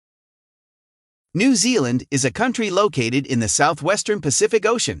New Zealand is a country located in the southwestern Pacific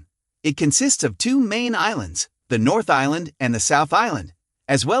Ocean. It consists of two main islands, the North Island and the South Island,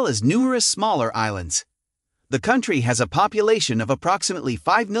 as well as numerous smaller islands. The country has a population of approximately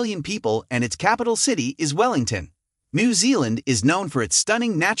 5 million people and its capital city is Wellington. New Zealand is known for its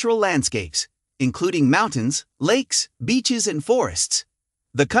stunning natural landscapes, including mountains, lakes, beaches, and forests.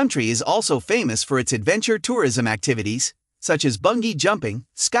 The country is also famous for its adventure tourism activities, such as bungee jumping,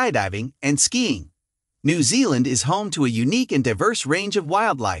 skydiving, and skiing. New Zealand is home to a unique and diverse range of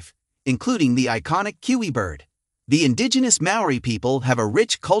wildlife, including the iconic kiwi bird. The indigenous Maori people have a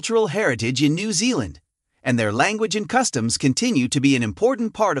rich cultural heritage in New Zealand, and their language and customs continue to be an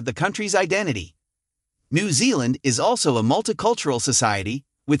important part of the country's identity. New Zealand is also a multicultural society,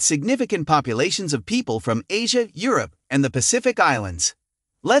 with significant populations of people from Asia, Europe, and the Pacific Islands.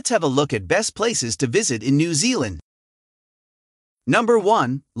 Let's have a look at best places to visit in New Zealand. Number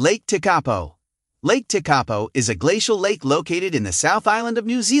 1. Lake Tekapo. Lake Tekapo is a glacial lake located in the South Island of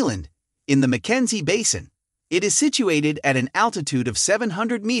New Zealand, in the Mackenzie Basin. It is situated at an altitude of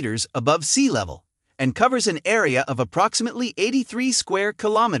 700 meters above sea level, and covers an area of approximately 83 square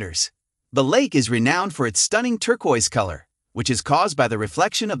kilometers. The lake is renowned for its stunning turquoise color, which is caused by the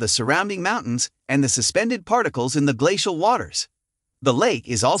reflection of the surrounding mountains and the suspended particles in the glacial waters. The lake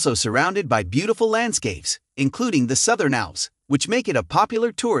is also surrounded by beautiful landscapes, including the Southern Alps, which make it a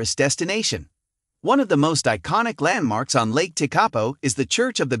popular tourist destination. One of the most iconic landmarks on Lake Tekapo is the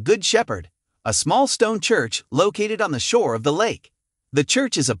Church of the Good Shepherd, a small stone church located on the shore of the lake. The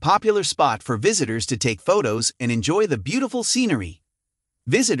church is a popular spot for visitors to take photos and enjoy the beautiful scenery.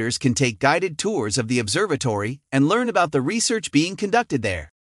 Visitors can take guided tours of the observatory and learn about the research being conducted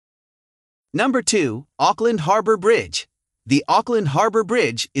there. Number 2. Auckland Harbour Bridge. The Auckland Harbour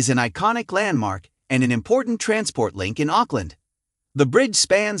Bridge is an iconic landmark and an important transport link in Auckland. The bridge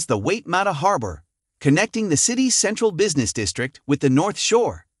spans the Waitemata Harbour, connecting the city's central business district with the North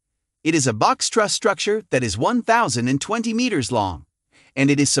Shore. It is a box truss structure that is 1,020 meters long, and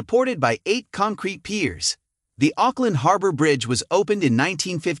it is supported by 8 concrete piers. The Auckland Harbour Bridge was opened in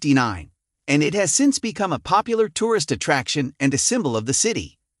 1959, and it has since become a popular tourist attraction and a symbol of the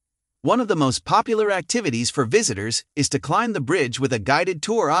city. One of the most popular activities for visitors is to climb the bridge with a guided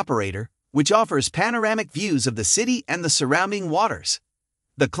tour operator, which offers panoramic views of the city and the surrounding waters.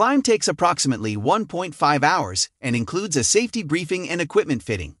 The climb takes approximately 1.5 hours and includes a safety briefing and equipment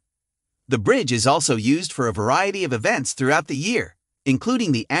fitting. The bridge is also used for a variety of events throughout the year,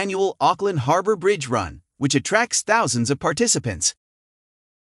 including the annual Auckland Harbour Bridge Run, which attracts thousands of participants.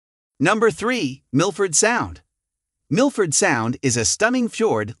 Number 3. Milford Sound. Milford Sound is a stunning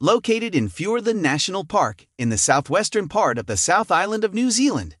fjord located in Fiordland National Park in the southwestern part of the South Island of New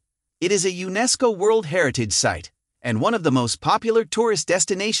Zealand. It is a UNESCO World Heritage Site and one of the most popular tourist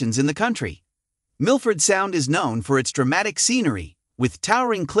destinations in the country. Milford Sound is known for its dramatic scenery, with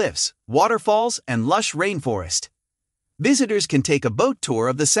towering cliffs, waterfalls, and lush rainforest. Visitors can take a boat tour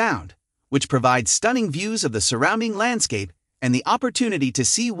of the Sound, which provides stunning views of the surrounding landscape and the opportunity to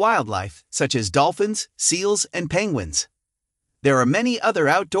see wildlife such as dolphins, seals, and penguins. There are many other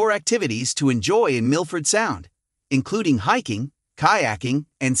outdoor activities to enjoy in Milford Sound, including hiking, kayaking,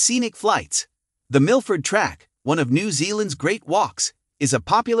 and scenic flights. The Milford Track, one of New Zealand's great walks, is a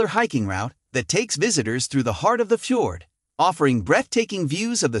popular hiking route that takes visitors through the heart of the fjord, offering breathtaking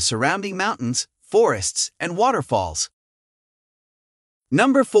views of the surrounding mountains, forests, and waterfalls.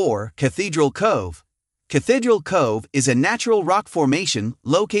 Number 4. Cathedral Cove. Cathedral Cove is a natural rock formation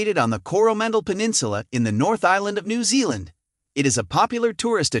located on the Coromandel Peninsula in the North Island of New Zealand. It is a popular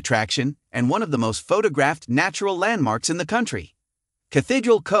tourist attraction and one of the most photographed natural landmarks in the country.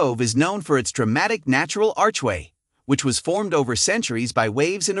 Cathedral Cove is known for its dramatic natural archway, which was formed over centuries by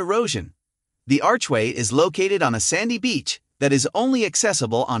waves and erosion. The archway is located on a sandy beach that is only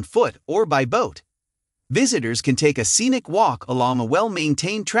accessible on foot or by boat. Visitors can take a scenic walk along a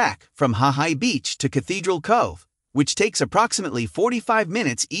well-maintained track from Hahai Beach to Cathedral Cove, which takes approximately 45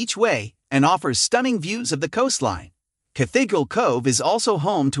 minutes each way and offers stunning views of the coastline. Cathedral Cove is also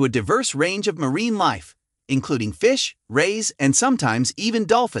home to a diverse range of marine life, including fish, rays, and sometimes even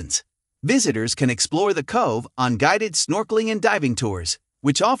dolphins. Visitors can explore the cove on guided snorkeling and diving tours,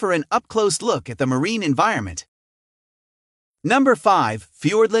 which offer an up-close look at the marine environment. Number 5.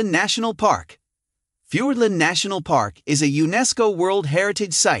 Fiordland National Park. Fiordland National Park is a UNESCO World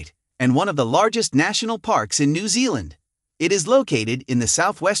Heritage Site and one of the largest national parks in New Zealand. It is located in the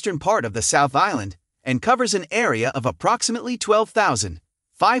southwestern part of the South Island and covers an area of approximately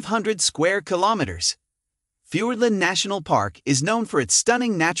 12,500 square kilometers. Fiordland National Park is known for its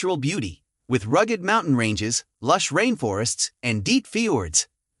stunning natural beauty, with rugged mountain ranges, lush rainforests, and deep fjords.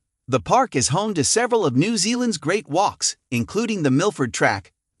 The park is home to several of New Zealand's great walks, including the Milford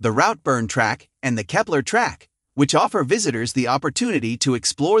Track, the Routeburn Track, and the Kepler Track, which offer visitors the opportunity to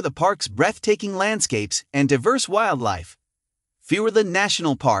explore the park's breathtaking landscapes and diverse wildlife. Fiordland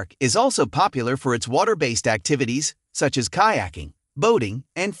National Park is also popular for its water-based activities, such as kayaking, boating,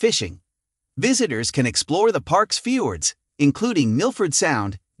 and fishing. Visitors can explore the park's fjords, including Milford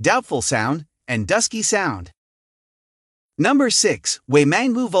Sound, Doubtful Sound, and Dusky Sound. Number 6.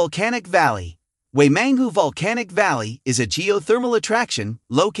 Waimangu Volcanic Valley. Waimangu Volcanic Valley is a geothermal attraction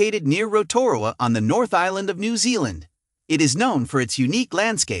located near Rotorua on the North Island of New Zealand. It is known for its unique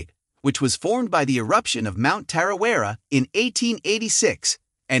landscape, which was formed by the eruption of Mount Tarawera in 1886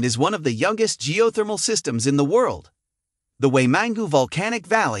 and is one of the youngest geothermal systems in the world. The Waimangu Volcanic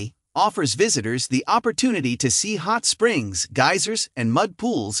Valley offers visitors the opportunity to see hot springs, geysers, and mud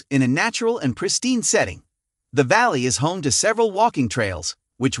pools in a natural and pristine setting. The valley is home to several walking trails,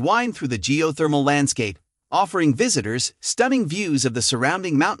 which wind through the geothermal landscape, offering visitors stunning views of the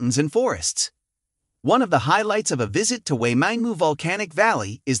surrounding mountains and forests. One of the highlights of a visit to Waimangu Volcanic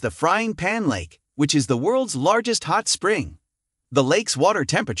Valley is the Frying Pan Lake, which is the world's largest hot spring. The lake's water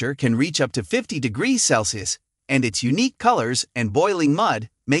temperature can reach up to 50 degrees Celsius, and its unique colors and boiling mud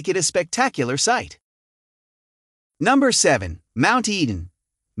make it a spectacular sight. Number 7. Mount Eden.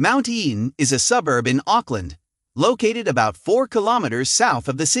 Mount Eden is a suburb in Auckland, located about 4 kilometers south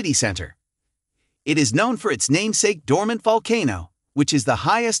of the city center. It is known for its namesake dormant volcano, which is the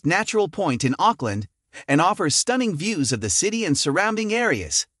highest natural point in Auckland and offers stunning views of the city and surrounding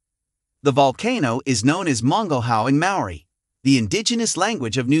areas. The volcano is known as Mongohau in Maori, the indigenous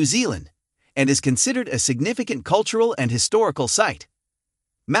language of New Zealand, and is considered a significant cultural and historical site.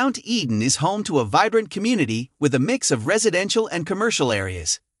 Mount Eden is home to a vibrant community with a mix of residential and commercial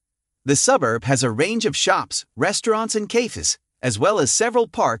areas. The suburb has a range of shops, restaurants, and cafes, as well as several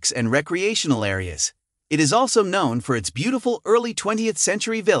parks and recreational areas. It is also known for its beautiful early 20th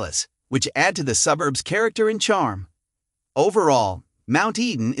century villas, which add to the suburb's character and charm. Overall, Mount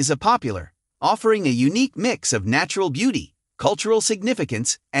Eden is popular, offering a unique mix of natural beauty, cultural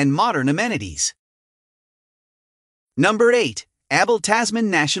significance, and modern amenities. Number 8. Abel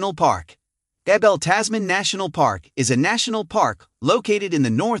Tasman National Park. Abel Tasman National Park is a national park located in the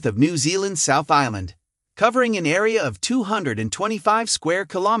north of New Zealand's South Island, covering an area of 225 square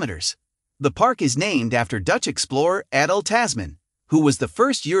kilometers. The park is named after Dutch explorer Abel Tasman, who was the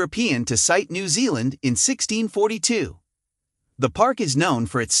first European to sight New Zealand in 1642. The park is known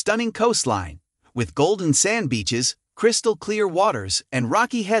for its stunning coastline, with golden sand beaches, crystal clear waters, and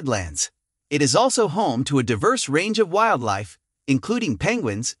rocky headlands. It is also home to a diverse range of wildlife, including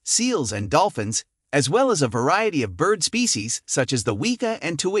penguins, seals, and dolphins, as well as a variety of bird species such as the weka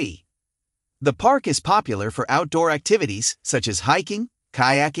and tui. The park is popular for outdoor activities such as hiking,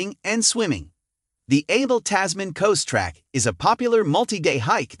 kayaking, and swimming. The Abel Tasman Coast Track is a popular multi-day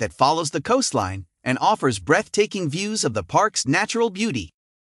hike that follows the coastline and offers breathtaking views of the park's natural beauty.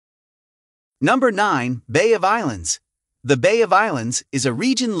 Number 9. Bay of Islands. The Bay of Islands is a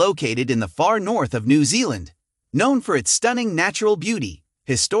region located in the far north of New Zealand, known for its stunning natural beauty,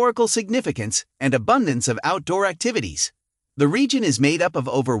 historical significance, and abundance of outdoor activities. The region is made up of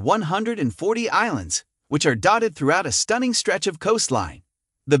over 140 islands, which are dotted throughout a stunning stretch of coastline.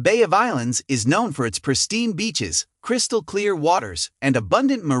 The Bay of Islands is known for its pristine beaches, crystal clear waters, and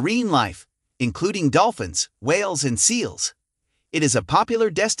abundant marine life, including dolphins, whales, and seals. It is a popular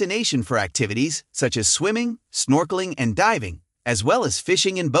destination for activities such as swimming, snorkeling, and diving, as well as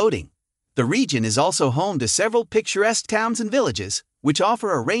fishing and boating. The region is also home to several picturesque towns and villages, which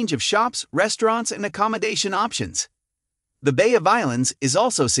offer a range of shops, restaurants, and accommodation options. The Bay of Islands is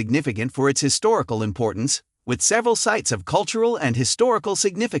also significant for its historical importance, with several sites of cultural and historical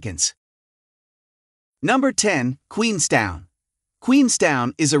significance. Number 10. Queenstown.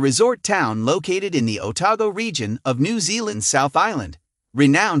 Queenstown is a resort town located in the Otago region of New Zealand's South Island,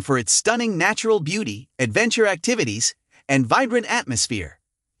 renowned for its stunning natural beauty, adventure activities, and vibrant atmosphere.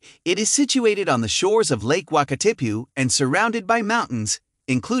 It is situated on the shores of Lake Wakatipu and surrounded by mountains,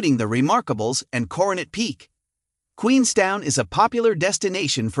 including the Remarkables and Coronet Peak. Queenstown is a popular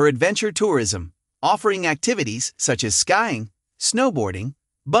destination for adventure tourism, offering activities such as skiing, snowboarding,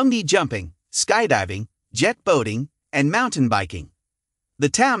 bungee jumping, skydiving, jet boating, and mountain biking. The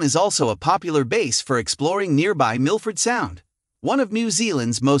town is also a popular base for exploring nearby Milford Sound, one of New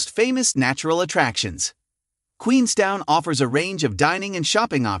Zealand's most famous natural attractions. Queenstown offers a range of dining and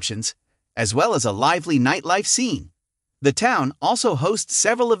shopping options, as well as a lively nightlife scene. The town also hosts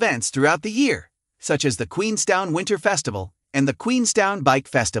several events throughout the year, such as the Queenstown Winter Festival and the Queenstown Bike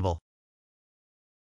Festival.